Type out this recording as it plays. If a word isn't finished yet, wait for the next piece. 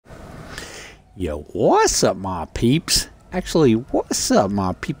Yo, what's up, my peeps? Actually, what's up,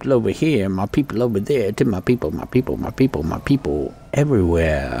 my people over here, my people over there, to my people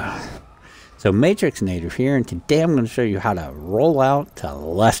everywhere. So, Matrix Native here, and today I'm going to show you how to roll out to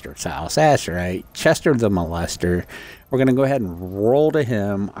Lester's house. That's right, Chester the Molester. We're going to go ahead and roll to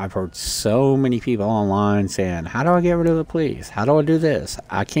him. I've heard so many people online saying, how do I get rid of the police? How do I do this?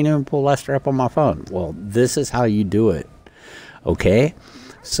 I can't even pull Lester up on my phone. Well, this is how you do it, okay?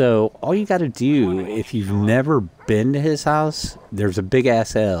 So all you got to do, if you've never been to his house, there's a big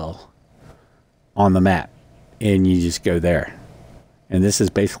ass L on the map, and you just go there. And this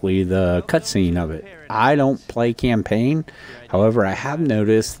is basically the cutscene of it. I don't play campaign. However, I have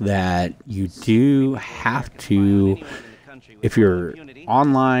noticed that you do have to, if you're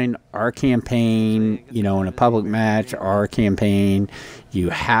online or campaign, you know, in a public match or campaign, you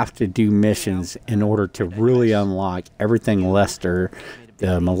have to do missions in order to really unlock everything Lester,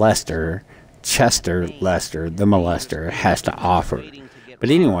 the Molester, Chester Lester, the Molester, has to offer.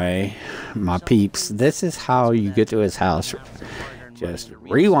 But anyway, my peeps, this is how you get to his house. Just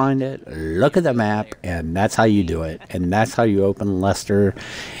rewind it, look at the map, and that's how you do it. And that's how you open Lester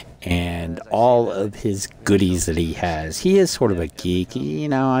and all of his goodies that he has. He is sort of a geek. You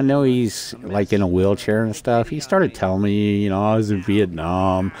know, I know he's like in a wheelchair and stuff. He started telling me, you know, I was in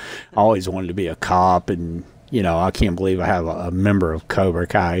Vietnam. I always wanted to be a cop, and you know, I can't believe I have a member of Cobra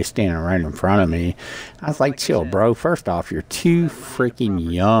standing right in front of me. I was like, chill, bro. First off, you're too freaking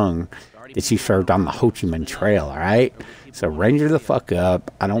young that you served on the Ho Chi Minh Trail, all right? So ranger the fuck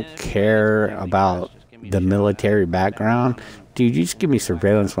up. I don't care about the military background. Dude, you just give me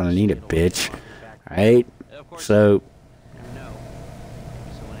surveillance when I need it, bitch. All right? So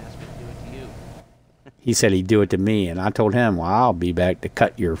he said he'd do it to me, and I told him, well, I'll be back to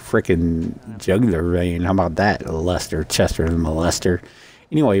cut your frickin' jugular vein. How about that, Lester, Chester the Molester?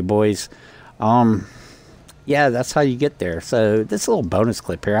 Anyway, boys, yeah, that's how you get there. So this little bonus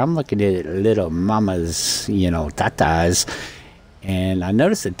clip here, I'm looking at little mama's, you know, tatas, and I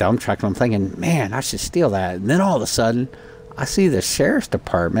noticed a dump truck, and I'm thinking, man, I should steal that. And then all of a sudden, I see the sheriff's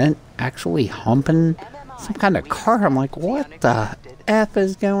department actually humping some kind of car. I'm like, what the F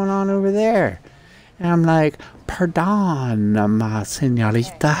is going on over there? And I'm like, pardon, ma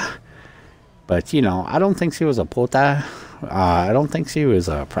señorita. But, you know, I don't think she was a puta. I don't think she was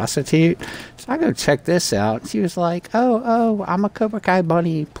a prostitute. So I go check this out. She was like, oh, I'm a Cobra Kai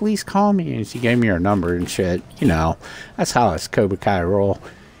bunny. Please call me. And she gave me her number and shit. You know, that's how us Cobra Kai roll.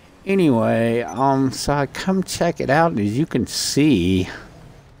 Anyway, so I come check it out. And as you can see,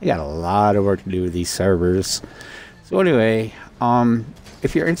 they got a lot of work to do with these servers. So anyway,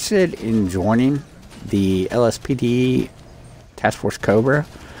 if you're interested in joining the LSPD Task Force Cobra,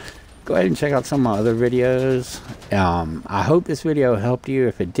 go ahead and check out some of my other videos. I hope this video helped you.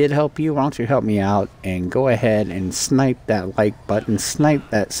 If it did help you, why don't you help me out and go ahead and snipe that like button,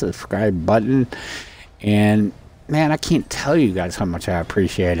 snipe that subscribe button. And man, I can't tell you guys how much I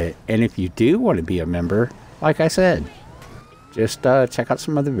appreciate it. And if you do want to be a member, like I said, just check out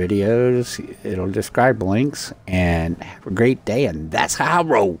some other videos. It'll describe links, and have a great day. And that's how I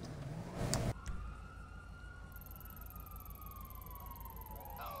roll.